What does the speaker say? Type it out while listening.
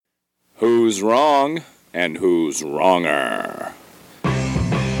Who's wrong and who's wronger? In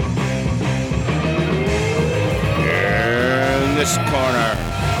this corner,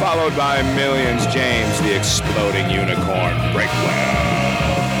 followed by millions, James the Exploding Unicorn Breakwell.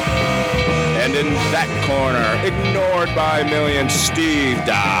 And in that corner, ignored by millions, Steve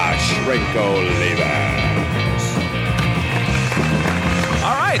Dash Rinko Levens.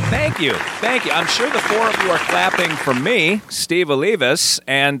 All right, thank you. I'm sure the four of you are clapping for me, Steve Olivas,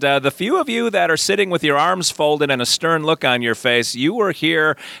 and the few of you that are sitting with your arms folded and a stern look on your face, you were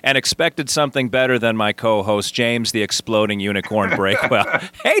here and expected something better than my co-host, James the Exploding Unicorn Breakwell.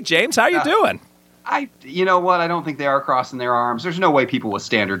 Hey, James, how you doing? You know what? I don't think they are crossing their arms. There's no way people with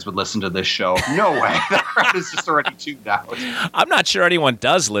standards would listen to this show. No way. That crowd is just already tuned out. I'm not sure anyone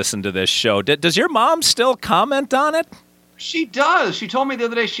does listen to this show. Does your mom still comment on it? She does. She told me the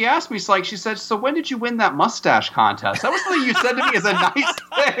other day, she asked me, she said, so when did you win that mustache contest? That was something you said to me as a nice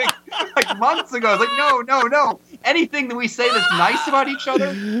thing, like months ago. I was like, no. Anything that we say that's nice about each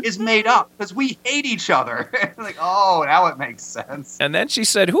other is made up because we hate each other. Like, oh, now it makes sense. And then she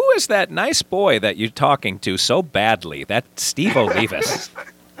said, who is that nice boy that you're talking to so badly? That Steve Olivas.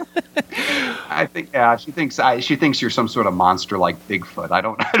 I think, she thinks you're some sort of monster like Bigfoot. I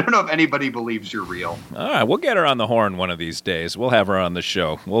don't know if anybody believes you're real. All right, we'll get her on the horn one of these days. We'll have her on the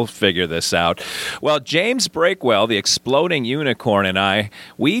show. We'll figure this out. Well, James Breakwell, the Exploding Unicorn, and I,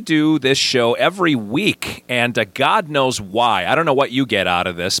 we do this show every week, and God knows why. I don't know what you get out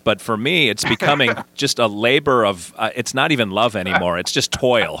of this, but for me, it's becoming just a labor of, it's not even love anymore. It's just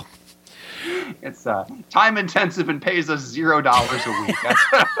toil. It's time intensive and pays us $0 a week.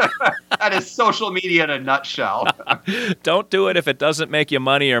 That is social media in a nutshell. Don't do it if it doesn't make you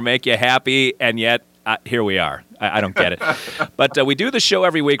money or make you happy, and yet here we are. I don't get it. But we do the show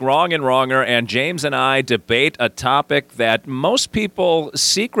every week, Wrong and Wronger, and James and I debate a topic that most people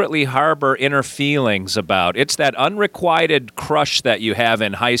secretly harbor inner feelings about. It's that unrequited crush that you have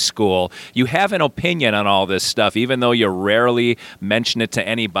in high school. You have an opinion on all this stuff, even though you rarely mention it to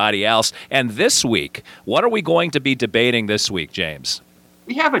anybody else. And this week, what are we going to be debating this week, James?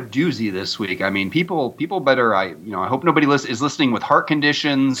 We have a doozy this week. I mean, people better. I hope nobody is listening with heart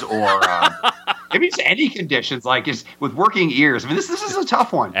conditions or maybe just any conditions, like is with working ears. I mean, this is a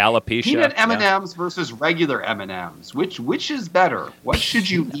tough one. Alopecia. Peanut M&Ms versus regular M&Ms. Which is better? What should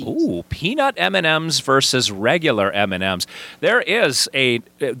you eat? Ooh, peanut M&Ms versus regular M&Ms. There is a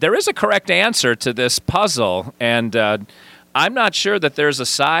correct answer to this puzzle, and I'm not sure that there's a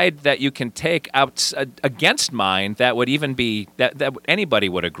side that you can take out against mine that would even be that anybody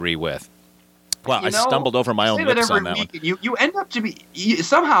would agree with. Well, I stumbled over my own lips on that one. You end up to be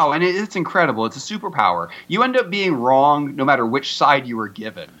somehow, and it's incredible. It's a superpower. You end up being wrong no matter which side you were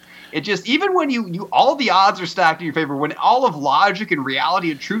given. It just, even when you all the odds are stacked in your favor, when all of logic and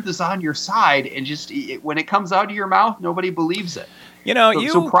reality and truth is on your side, and when it comes out of your mouth, nobody believes it.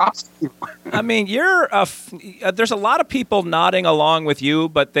 So props to you. I mean, there's a lot of people nodding along with you,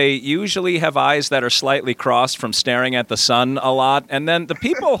 but they usually have eyes that are slightly crossed from staring at the sun a lot. And then the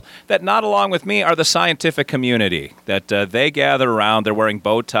people that nod along with me are the scientific community, that they gather around. They're wearing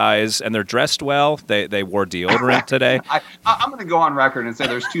bow ties, and they're dressed well. They wore deodorant today. I'm going to go on record and say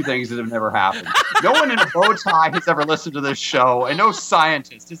there's two things that have never happened. No one in a bow tie has ever listened to this show, and no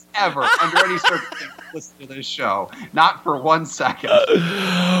scientist has ever, under any circumstance, listened to this show. Not for 1 second.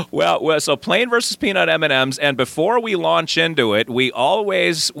 Well, so plain versus peanut M&Ms, and before we launch into it, we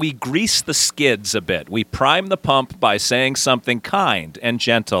grease the skids a bit. We prime the pump by saying something kind and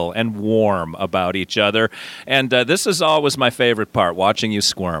gentle and warm about each other, and this is always my favorite part, watching you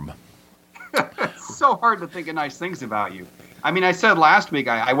squirm. It's so hard to think of nice things about you. I mean, I said last week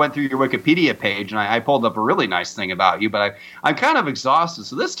I went through your Wikipedia page and I pulled up a really nice thing about you, but I'm kind of exhausted.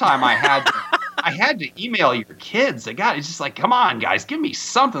 So this time I had to email your kids. It's just like, come on, guys, give me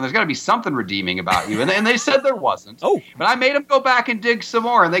something. There's got to be something redeeming about you. And they said there wasn't. Oh. But I made them go back and dig some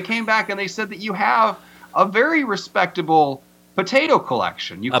more. And they came back and they said that you have a very respectable potato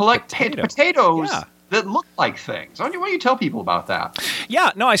collection. You collect potatoes. Yeah. That look like things. Why don't you tell people about that?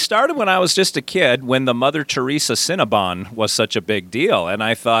 Yeah, no, I started when I was just a kid, when the Mother Teresa Cinnabon was such a big deal. And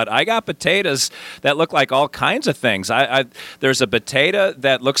I thought, I got potatoes that look like all kinds of things. There's a potato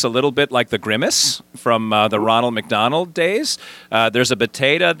that looks a little bit like the Grimace from the Ronald McDonald days. There's a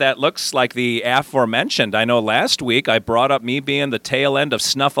potato that looks like the aforementioned. I know last week I brought up me being the tail end of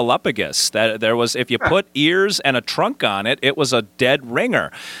Snuffleupagus. That there was, if you put ears and a trunk on it, it was a dead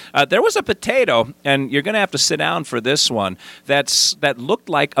ringer. There was a potato, and you're going to have to sit down for this one, that looked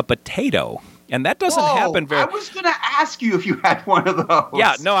like a potato. And that doesn't happen very. I was going to ask you if you had one of those.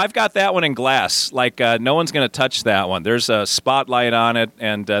 Yeah, no, I've got that one in glass. Like, no one's going to touch that one. There's a spotlight on it,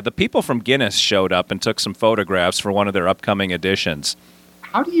 and the people from Guinness showed up and took some photographs for one of their upcoming editions.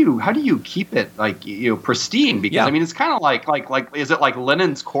 How do you keep it pristine? Because I mean, it's kind of like is it like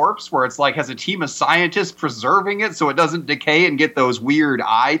Lenin's corpse, where it's like has a team of scientists preserving it so it doesn't decay and get those weird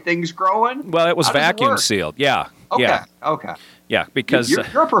eye things growing? Well, it was vacuum sealed. Yeah. Okay. Yeah. Okay. Yeah, because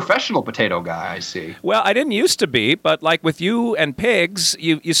you're a professional potato guy, I see. Well, I didn't used to be, but like with you and pigs,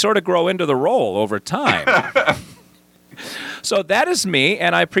 you sort of grow into the role over time. So that is me,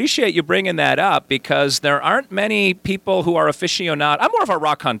 and I appreciate you bringing that up because there aren't many people who are aficionados. I'm more of a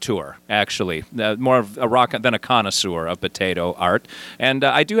raconteur, actually, more of a rock than a connoisseur of potato art. And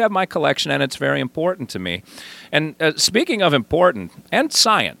I do have my collection, and it's very important to me. And speaking of important, and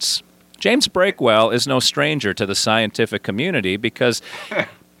science, James Breakwell is no stranger to the scientific community because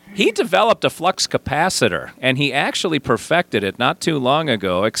he developed a flux capacitor, and he actually perfected it not too long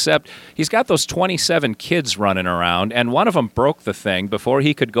ago, except he's got those 27 kids running around, and one of them broke the thing before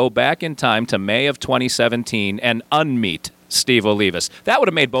he could go back in time to May of 2017 and unmeet Steve Olivas. That would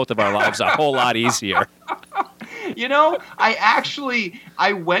have made both of our lives a whole lot easier. You know,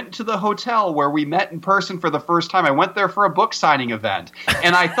 I went to the hotel where we met in person for the first time. I went there for a book signing event,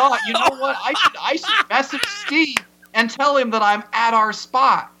 and I thought, you know what, I should message Steve and tell him that I'm at our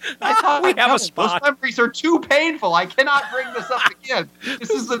spot. I thought, we have a spot. Those memories are too painful. I cannot bring this up again. This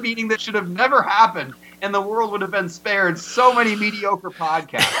is a meeting that should have never happened, and the world would have been spared so many mediocre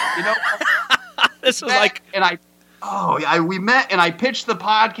podcasts. You know, this is like, and we met and I pitched the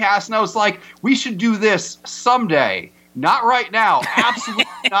podcast, and I was like, we should do this someday. Not right now. Absolutely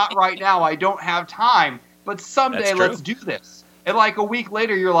not right now. I don't have time. But someday, let's do this. And like a week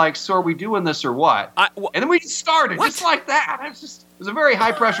later, you're like, so are we doing this or what? And then we just started, just like that. It was a very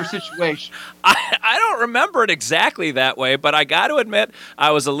high-pressure situation. I don't remember it exactly that way, but I got to admit, I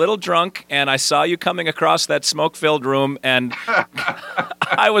was a little drunk, and I saw you coming across that smoke-filled room, and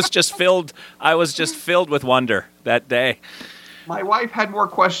I was just filled with wonder that day. My wife had more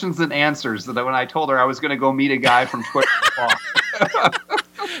questions than answers when I told her I was going to go meet a guy from Twitter.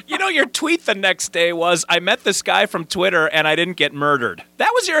 You know, your tweet the next day was, I met this guy from Twitter and I didn't get murdered.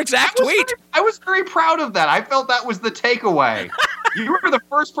 That was your exact tweet. I was very proud of that. I felt that was the takeaway. You were the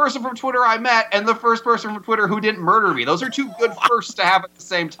first person from Twitter I met and the first person from Twitter who didn't murder me. Those are two good firsts to have at the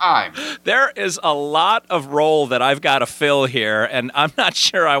same time. There is a lot of role that I've got to fill here, and I'm not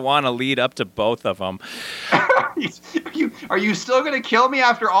sure I want to lead up to both of them. Are you still going to kill me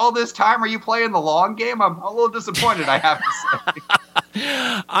after all this time? Are you playing the long game? I'm a little disappointed, I have to say.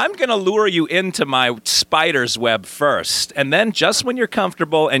 I'm going to lure you into my spider's web first, and then just when you're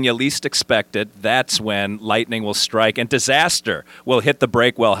comfortable and you least expect it, that's when lightning will strike and disaster will hit the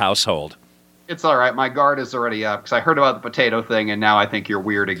Breakwell household. It's all right. My guard is already up because I heard about the potato thing, and now I think you're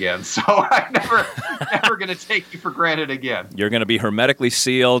weird again. So I'm never going to take you for granted again. You're going to be hermetically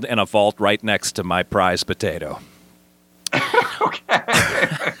sealed in a vault right next to my prize potato. Okay.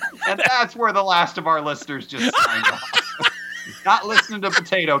 And that's where the last of our listeners just signed off. Not listening to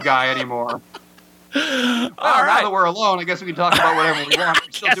Potato Guy anymore. All right. Now that we're alone, I guess we can talk about whatever we want.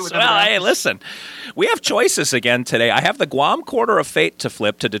 Hey, listen. We have choices again today. I have the Guam quarter of fate to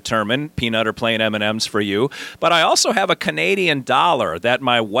flip to determine peanut or plain M&Ms for you, but I also have a Canadian dollar that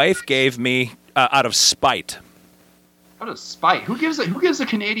my wife gave me out of spite. Out of spite? Who gives a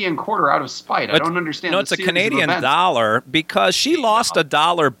Canadian quarter out of spite? I don't understand. No, it's a Canadian dollar because she lost a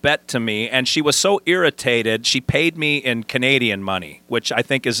dollar bet to me, and she was so irritated, she paid me in Canadian money, which I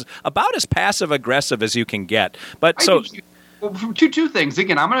think is about as passive-aggressive as you can get. But two things.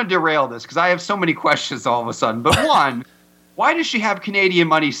 Again, I'm going to derail this because I have so many questions all of a sudden. But one, why does she have Canadian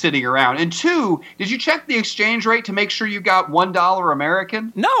money sitting around? And two, did you check the exchange rate to make sure you got $1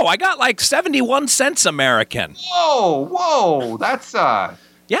 American? No, I got like 71 cents American. Whoa. That's, yeah.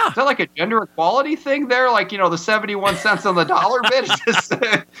 Is that like a gender equality thing there? Like, the 71 cents on the dollar bit? Is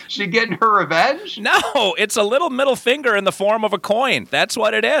she getting her revenge? No, it's a little middle finger in the form of a coin. That's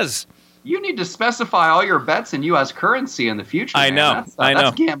what it is. You need to specify all your bets in U.S. currency in the future. I know.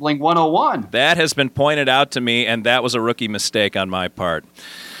 That's gambling 101. That has been pointed out to me, and that was a rookie mistake on my part.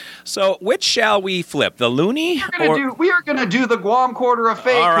 So, which shall we flip? The loonie? We are going to do the Guam quarter of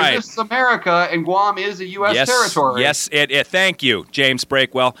fate because right. This is America, and Guam is a U.S. territory. Yes, thank you, James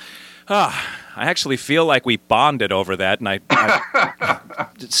Breakwell. I actually feel like we bonded over that, and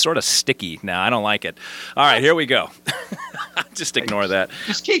it's sort of sticky now. I don't like it. All right, here we go. Just ignore that.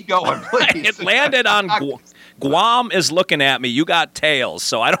 Just keep going, please. It landed on Guam is looking at me. You got tails,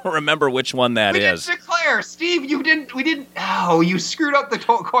 so I don't remember which one that is. We didn't declare, Steve. We didn't. Oh, you screwed up the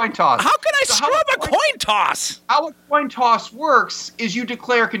coin toss. How could I screw up a coin toss? How a coin toss works is you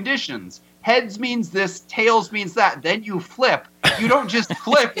declare conditions. Heads means this, tails means that. Then you flip. You don't just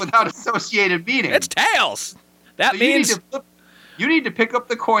flip without associated meaning. It's tails. That means you need to pick up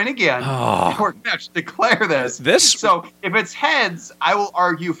the coin again. Oh. We're going to declare this. So if it's heads, I will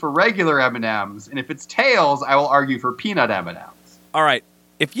argue for regular M&Ms, and if it's tails, I will argue for peanut M&Ms. All right.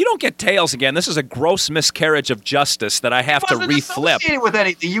 If you don't get tails again, this is a gross miscarriage of justice that I have to reflip. Associated with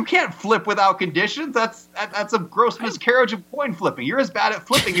anything. You can't flip without conditions. That's a gross miscarriage of coin flipping. You're as bad at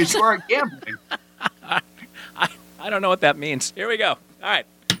flipping as you are at gambling. I don't know what that means. Here we go. All right.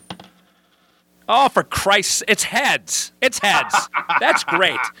 Oh, for Christ's, it's heads. It's heads. That's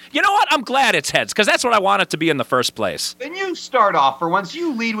great. You know what? I'm glad it's heads, because that's what I want it to be in the first place. Then you start off. For once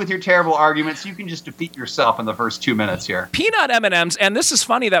you lead with your terrible arguments, you can just defeat yourself in the first 2 minutes here. Peanut M&Ms, and this is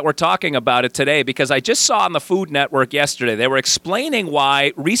funny that we're talking about it today, because I just saw on the Food Network yesterday, they were explaining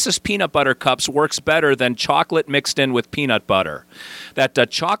why Reese's Peanut Butter Cups works better than chocolate mixed in with peanut butter. That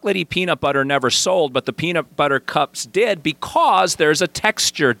chocolatey peanut butter never sold, but the peanut butter cups did, because there's a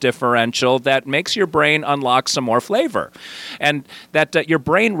texture differential that makes your brain unlock some more flavor. And that your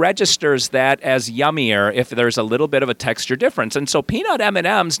brain registers that as yummier if there's a little bit of a texture difference. And so peanut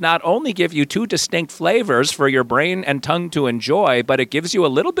M&Ms not only give you two distinct flavors for your brain and tongue to enjoy, but it gives you a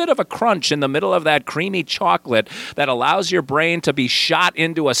little bit of a crunch in the middle of that creamy chocolate that allows your brain to be shot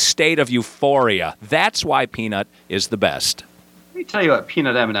into a state of euphoria. That's why peanut is the best. Let me tell you what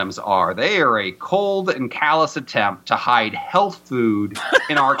peanut M&Ms are. They are a cold and callous attempt to hide health food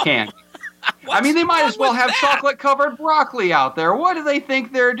in our candy. I mean, they might as well have chocolate-covered broccoli out there. What do they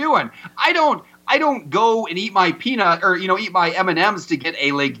think they're doing? I don't go and eat my peanut or, eat my M&Ms to get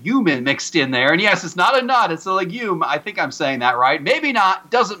a legume mixed in there. And yes, it's not a nut, it's a legume. I think I'm saying that right. Maybe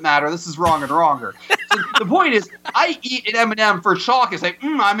not. Doesn't matter. This is wrong and wronger. So the point is, I eat an M&M for chocolate. It's like,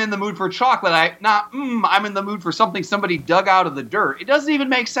 I'm in the mood for chocolate. I'm in the mood for something somebody dug out of the dirt. It doesn't even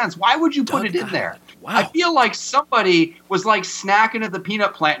make sense. Why would you put it in there? Wow. I feel like somebody was like snacking at the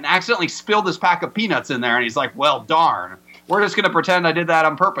peanut plant and accidentally spilled this pack of peanuts in there. And he's like, well, darn. We're just going to pretend I did that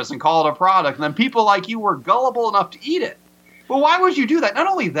on purpose and call it a product. And then people like you were gullible enough to eat it. But why would you do that? Not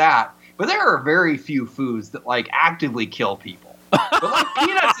only that, but there are very few foods that actively kill people. But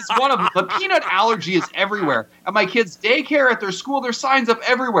peanuts is one of them. The peanut allergy is everywhere. At my kids' daycare, at their school, there's signs up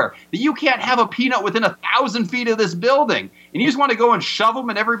everywhere that you can't have a peanut within 1,000 feet of this building. And you just want to go and shove them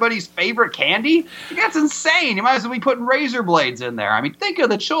in everybody's favorite candy? That's insane. You might as well be putting razor blades in there. I mean, think of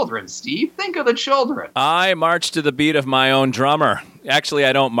the children, Steve. Think of the children. I march to the beat of my own drummer. Actually,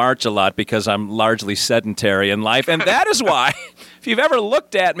 I don't march a lot because I'm largely sedentary in life. And that is why, if you've ever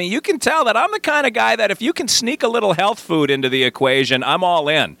looked at me, you can tell that I'm the kind of guy that if you can sneak a little health food into the equation, I'm all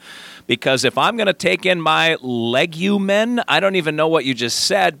in. Because if I'm going to take in my legumen, I don't even know what you just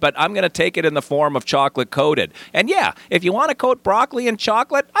said, but I'm going to take it in the form of chocolate-coated. And yeah, if you want to coat broccoli in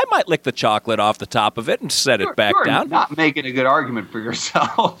chocolate, I might lick the chocolate off the top of it and set it back down. You're not making a good argument for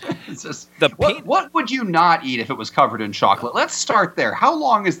yourself. It's just, what would you not eat if it was covered in chocolate? Let's start there. How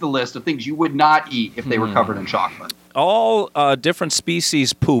long is the list of things you would not eat if they were covered in chocolate? All different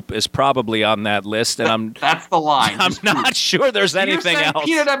species poop is probably on that list, and that's the line. I'm not sure there's anything else.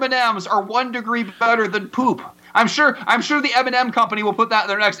 Peanut M&Ms are 1 degree better than poop. I'm sure the M&M company will put that in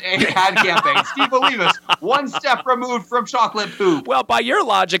their next ad campaign. Steve believe us, 1 step removed from chocolate poop. Well, by your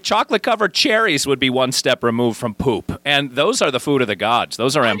logic, chocolate-covered cherries would be 1 step removed from poop, and those are the food of the gods.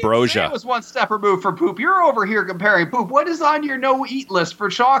 Those are ambrosia. It was 1 step removed from poop. You're over here comparing poop. What is on your no-eat list for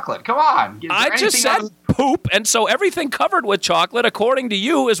chocolate? Come on. I just said poop, and so everything covered with chocolate, according to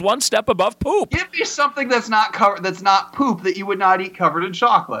you, is 1 step above poop. Give me something that's not covered, that's not poop, that you would not eat covered in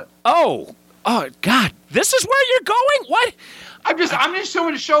chocolate. Oh, God. This is where you're going? What? I'm just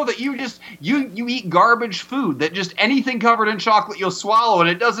showing to show that you eat garbage food, that just anything covered in chocolate you'll swallow, and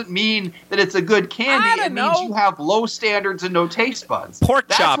it doesn't mean that it's a good candy. It means you have low standards and no taste buds. Pork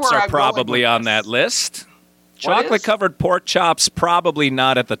chops are probably on that list. Chocolate-covered pork chops probably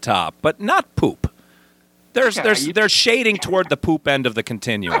not at the top, but not poop. There's shading toward the poop end of the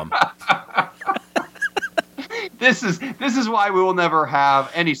continuum. This is why we will never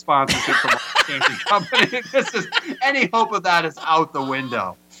have any sponsorship from the candy company. Any hope of that is out the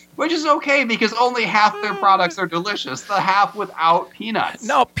window. Which is okay because only half their products are delicious, the half without peanuts.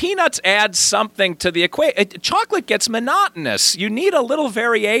 No, peanuts add something to the equation. Chocolate gets monotonous. You need a little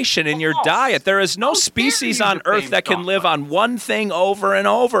variation in your diet. There is no species on Earth that can live on one thing over and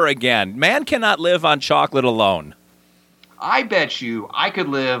over again. Man cannot live on chocolate alone. I bet you I could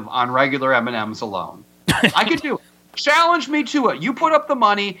live on regular M&Ms alone. I could do it. Challenge me to it. You put up the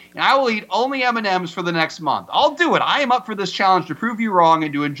money, and I will eat only M&Ms for the next month. I'll do it. I am up for this challenge to prove you wrong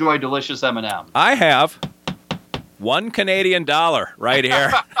and to enjoy delicious M&Ms. I have $1 Canadian right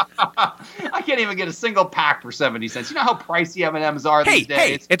here. I can't even get a single pack for 70 cents. You know how pricey M&Ms are these days?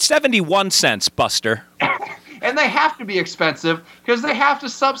 Hey, it's 71 cents, Buster. And they have to be expensive because they have to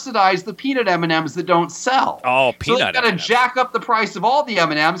subsidize the peanut M&Ms that don't sell. Oh, peanut So they got to M&Ms. jack up the price of all the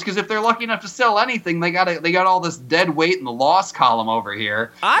M&Ms because if they're lucky enough to sell anything, they got all this dead weight in the loss column over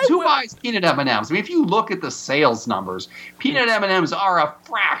here. Who buys peanut M&Ms? I mean, if you look at the sales numbers, peanut M&Ms are a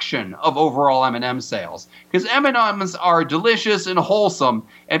fraction of overall M&M sales because M&Ms are delicious and wholesome,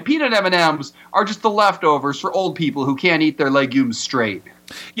 and peanut M&Ms are just the leftovers for old people who can't eat their legumes straight.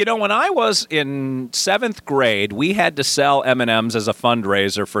 You know, when I was in 7th grade, we had to sell M&Ms as a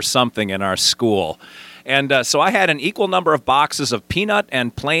fundraiser for something in our school. And so I had an equal number of boxes of peanut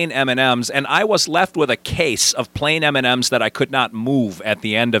and plain M&Ms, and I was left with a case of plain M&Ms that I could not move at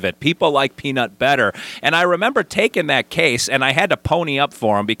the end of it. People like peanut better. And I remember taking that case, and I had to pony up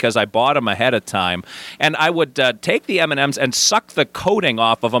for them because I bought them ahead of time. And I would take the M&Ms and suck the coating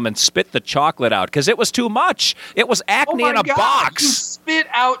off of them and spit the chocolate out because it was too much. It was acne in a box. You spit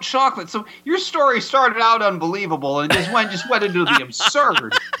out chocolate. So your story started out unbelievable and just went into the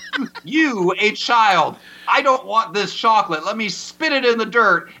absurd. You, a child, I don't want this chocolate. Let me spit it in the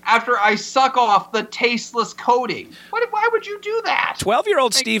dirt after I suck off the tasteless coating. Why would you do that?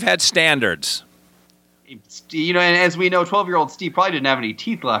 12-year-old Steve had standards. You know, and as we know, 12-year-old Steve probably didn't have any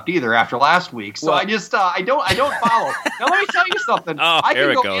teeth left either after last week. So I just, I don't follow. Now let me tell you something. I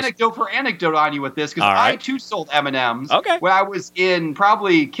can go anecdote for anecdote on you with this because I too sold M&Ms when I was in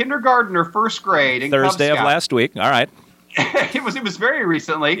probably kindergarten or first grade. In Thursday of last week. All right. It was very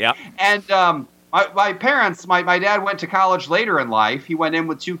recently. Yeah. And my parents, my dad went to college later in life. He went in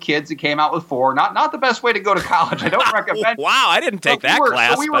with 2 kids and came out with 4. Not the best way to go to college. I don't recommend. Wow, I didn't take that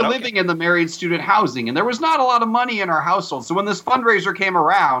class. So we were living in the married student housing, and there was not a lot of money in our household. So when this fundraiser came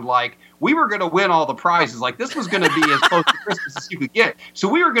around, we were going to win all the prizes. This was going to be as close to Christmas as you could get. So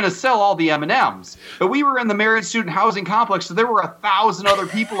we were going to sell all the M&Ms. But we were in the married student housing complex, so there were 1,000 other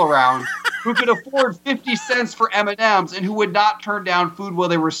people around who could afford 50 cents for M&Ms and who would not turn down food while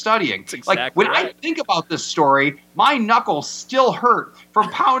they were studying. That's exactly when I think about this story, my knuckles still hurt from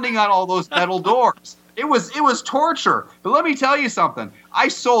pounding on all those metal doors. It was torture. But let me tell you something. I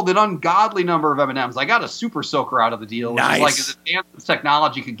sold an ungodly number of M&Ms. I got a Super Soaker out of the deal, which is as advanced as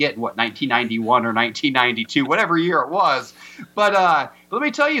technology could get in, 1991 or 1992, whatever year it was. But let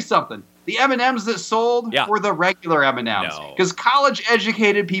me tell you something. The M&Ms that sold were the regular M&Ms. Because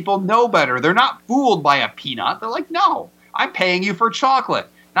college-educated people know better. They're not fooled by a peanut. They're like, no, I'm paying you for chocolate,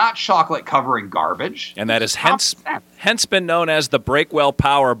 not chocolate covering garbage. And that is hence been known as the Breakwell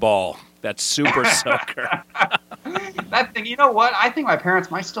Powerball. That Super Soaker. That thing, you know what? I think my parents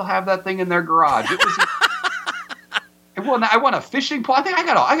might still have that thing in their garage. It was. I won a fishing pole. I think I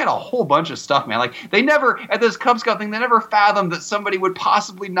got a whole bunch of stuff, man. They never at this Cub Scout thing. They never fathomed that somebody would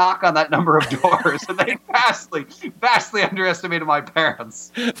possibly knock on that number of doors, and they vastly underestimated my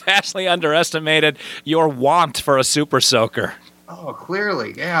parents. Vastly underestimated your want for a Super Soaker. Oh,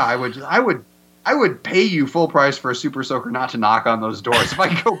 clearly, yeah. I would pay you full price for a Super Soaker not to knock on those doors. If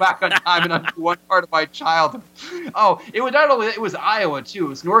I could go back on time and undo one part of my childhood. Oh, it was Iowa too. It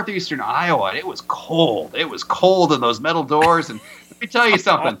was northeastern Iowa. And it was cold. It was cold in those metal doors. And let me tell you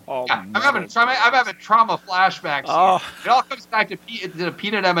something. I'm having trauma flashbacks. Oh. It all comes back to the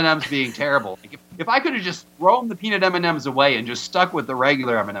peanut M&Ms being terrible. If I could have just thrown the peanut M&Ms away and just stuck with the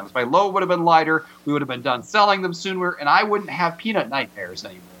regular M&Ms, my load would have been lighter. We would have been done selling them sooner, and I wouldn't have peanut nightmares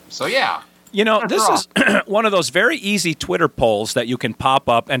anymore. So yeah. You know, this is one of those very easy Twitter polls that you can pop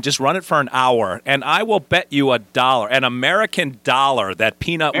up and just run it for an hour, and I will bet you $1, an American dollar, that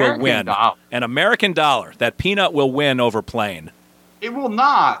peanut will win. An American dollar that peanut will win over plain. It will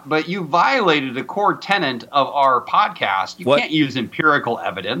not, but you violated a core tenet of our podcast. You can't use empirical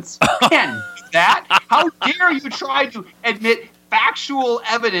evidence. You can't do that. How dare you try to admit factual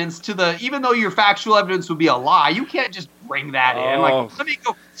evidence even though your factual evidence would be a lie. You can't just bring that in. Let me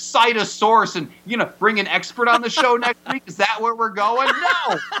go cite a source and, bring an expert on the show next week. Is that where we're going?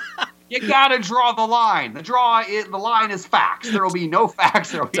 No. You got to draw the line. The line is facts. There will be no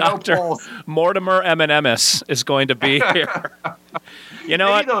facts. There will be no polls. Mortimer M&Ms is going to be here. You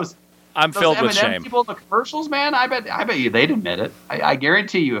know what? I'm filled with shame. People in the commercials, man, I bet you they'd admit it. I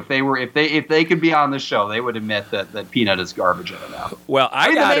guarantee you, if they could be on the show, they would admit that peanut is garbage M&M. Well,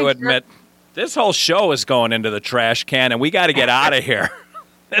 I got to admit, this whole show is going into the trash can, and we got to get out of here.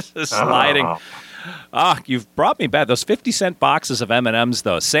 This is sliding. You've brought me back. Those 50-cent boxes of M&Ms,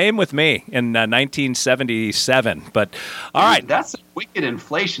 though. Same with me in 1977. But, all right. That's wicked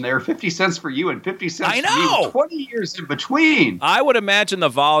inflation. They were 50 cents for you and 50 cents I for me. know. With 20 years in between. I would imagine the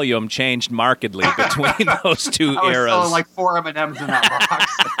volume changed markedly between those two I was eras. selling like 4 M&Ms in that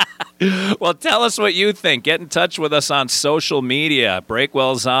box. Well, tell us what you think. Get in touch with us on social media.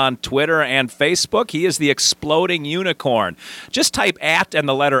 Breakwell's on Twitter and Facebook. He is the Exploding Unicorn. Just type @ and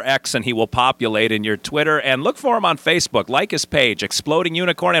the letter X and he will populate in your Twitter. And look for him on Facebook. Like his page, Exploding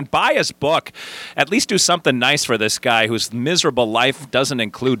Unicorn, and buy his book. At least do something nice for this guy whose miserable life doesn't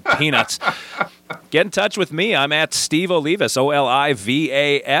include peanuts. Get in touch with me. I'm at Steve Olivas,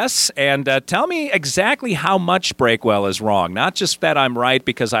 Olivas. And tell me exactly how much Breakwell is wrong. Not just that I'm right,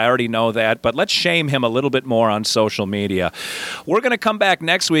 because I already know that, but let's shame him a little bit more on social media. We're going to come back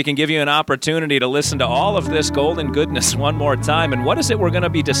next week and give you an opportunity to listen to all of this golden goodness one more time. And what is it we're going to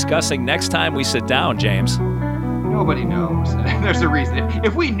be discussing next time we sit down, James? Nobody knows. There's a reason.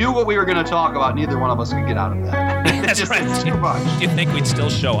 If we knew what we were going to talk about, neither one of us could get out of that. That's It's right. too much. Do you think we'd still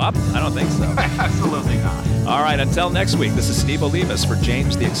show up? I don't think so. Absolutely not. All right, until next week, this is Steve Olivas for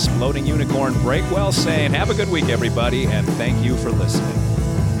James the Exploding Unicorn Breakwell saying have a good week, everybody, and thank you for listening.